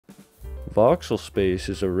Voxel space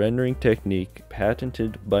is a rendering technique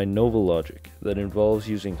patented by Novalogic that involves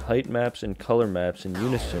using height maps and color maps in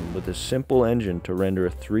unison with a simple engine to render a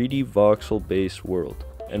 3D voxel-based world,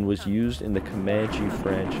 and was used in the Comanche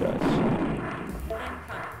franchise.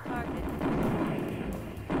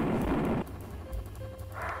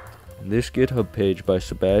 This GitHub page by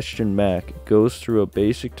Sebastian Macke goes through a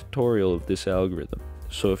basic tutorial of this algorithm,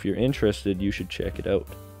 so if you're interested you should check it out.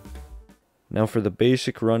 Now for the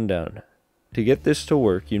basic rundown. To get this to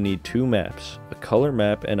work you need two maps, a color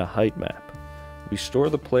map and a height map. We store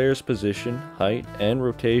the player's position, height, and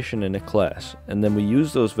rotation in a class, and then we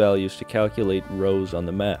use those values to calculate rows on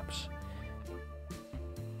the maps.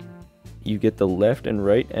 You get the left and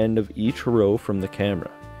right end of each row from the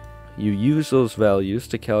camera. You use those values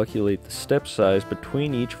to calculate the step size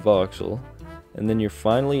between each voxel, and then you're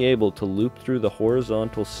finally able to loop through the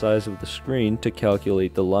horizontal size of the screen to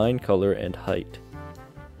calculate the line color and height.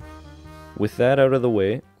 With that out of the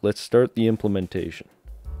way, let's start the implementation.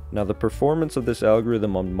 Now the performance of this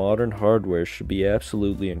algorithm on modern hardware should be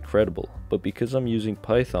absolutely incredible, but because I'm using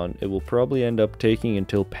Python, it will probably end up taking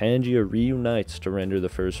until Pangea reunites to render the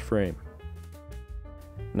first frame.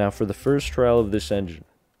 Now for the first trial of this engine,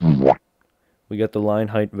 we got the line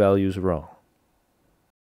height values wrong.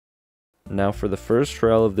 Now for the first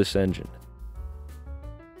trial of this engine,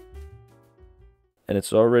 and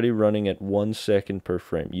it's already running at 1 second per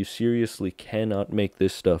frame. You seriously cannot make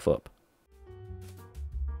this stuff up.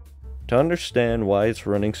 To understand why it's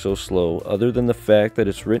running so slow, other than the fact that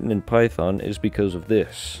it's written in Python, is because of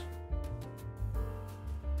this.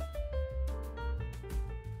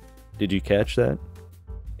 Did you catch that?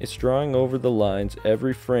 It's drawing over the lines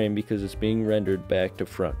every frame because it's being rendered back to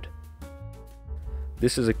front.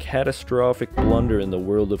 This is a catastrophic blunder in the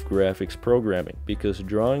world of graphics programming, because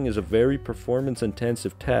drawing is a very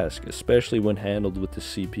performance-intensive task, especially when handled with the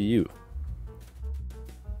CPU.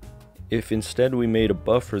 If instead we made a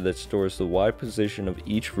buffer that stores the Y position of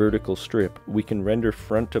each vertical strip, we can render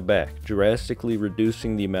front to back, drastically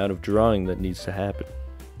reducing the amount of drawing that needs to happen.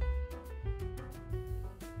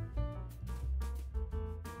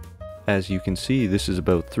 As you can see, this is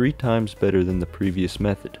about 3 times better than the previous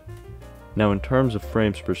method. Now in terms of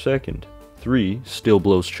frames per second, 3 still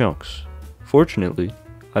blows chunks. Fortunately,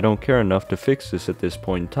 I don't care enough to fix this at this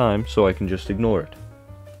point in time, so I can just ignore it.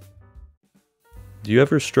 Do you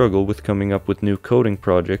ever struggle with coming up with new coding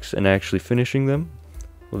projects and actually finishing them?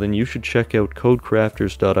 Well then you should check out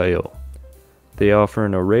codecrafters.io. They offer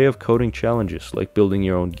an array of coding challenges like building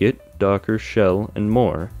your own Git, Docker, Shell, and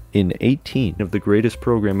more in 18 of the greatest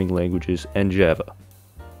programming languages and Java.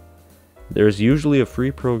 There is usually a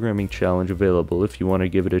free programming challenge available if you want to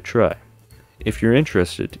give it a try. If you're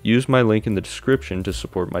interested, use my link in the description to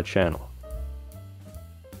support my channel.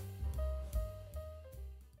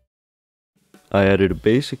 I added a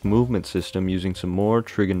basic movement system using some more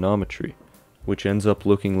trigonometry, which ends up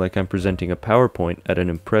looking like I'm presenting a PowerPoint at an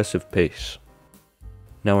impressive pace.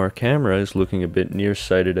 Now our camera is looking a bit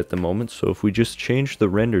nearsighted at the moment, so if we just change the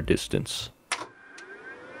render distance,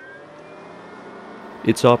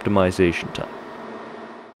 it's optimization time.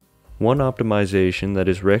 One optimization that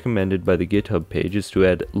is recommended by the GitHub page is to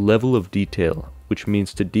add level of detail, which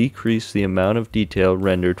means to decrease the amount of detail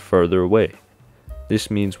rendered farther away. This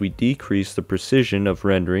means we decrease the precision of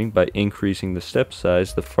rendering by increasing the step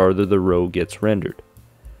size the farther the row gets rendered.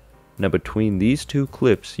 Now between these two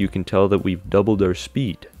clips you can tell that we've doubled our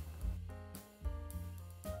speed.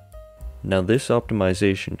 Now this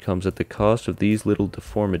optimization comes at the cost of these little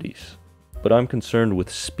deformities. But I'm concerned with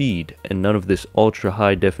speed and none of this ultra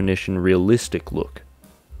high definition realistic look.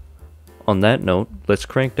 On that note, let's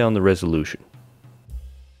crank down the resolution.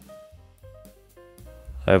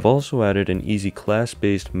 I have also added an easy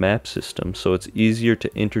class-based map system so it's easier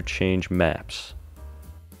to interchange maps.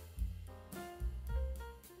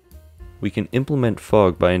 We can implement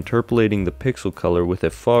fog by interpolating the pixel color with a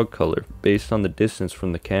fog color based on the distance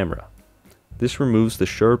from the camera. This removes the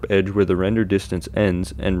sharp edge where the render distance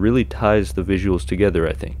ends and really ties the visuals together,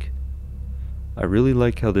 I think. I really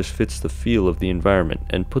like how this fits the feel of the environment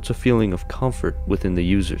and puts a feeling of comfort within the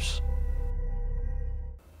users.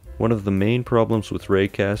 One of the main problems with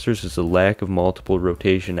Raycasters is the lack of multiple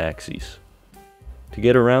rotation axes. To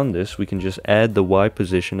get around this, we can just add the Y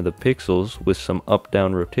position of the pixels with some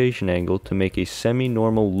up-down rotation angle to make a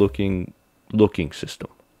semi-normal looking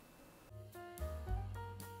system.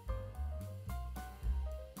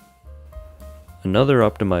 Another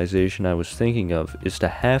optimization I was thinking of is to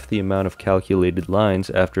half the amount of calculated lines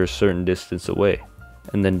after a certain distance away,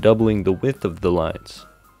 and then doubling the width of the lines.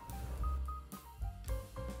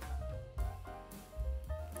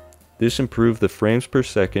 This improved the frames per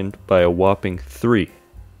second by a whopping 3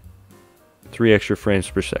 extra frames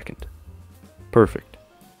per second. Perfect.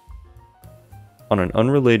 On an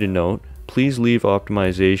unrelated note, please leave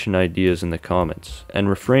optimization ideas in the comments, and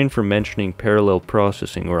refrain from mentioning parallel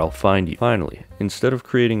processing or I'll find you. Finally, instead of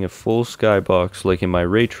creating a full skybox like in my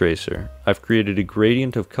Raycaster, I've created a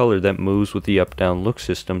gradient of color that moves with the up-down look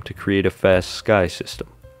system to create a fast sky system.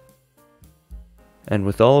 And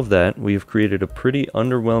with all of that, we have created a pretty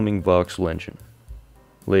underwhelming voxel engine.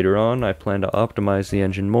 Later on, I plan to optimize the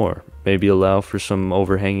engine more, maybe allow for some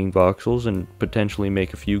overhanging voxels and potentially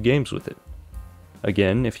make a few games with it.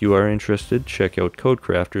 Again, if you are interested, check out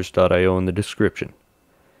codecrafters.io in the description.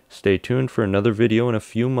 Stay tuned for another video in a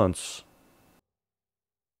few months.